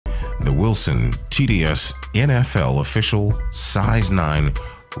the Wilson TDS NFL Official Size 9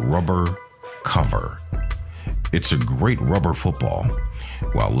 Rubber Cover. It's a great rubber football.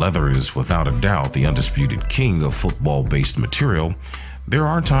 While leather is without a doubt the undisputed king of football-based material, there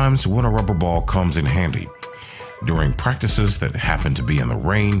are times when a rubber ball comes in handy. During practices that happen to be in the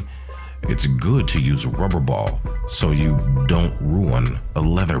rain, it's good to use a rubber ball so you don't ruin a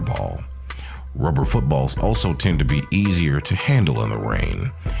leather ball. Rubber footballs also tend to be easier to handle in the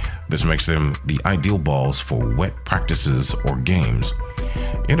rain. This makes them the ideal balls for wet practices or games.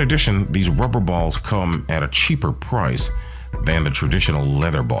 In addition, these rubber balls come at a cheaper price than the traditional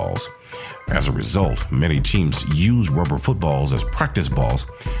leather balls. As a result, many teams use rubber footballs as practice balls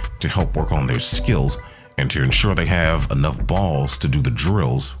to help work on their skills and to ensure they have enough balls to do the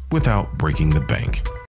drills without breaking the bank.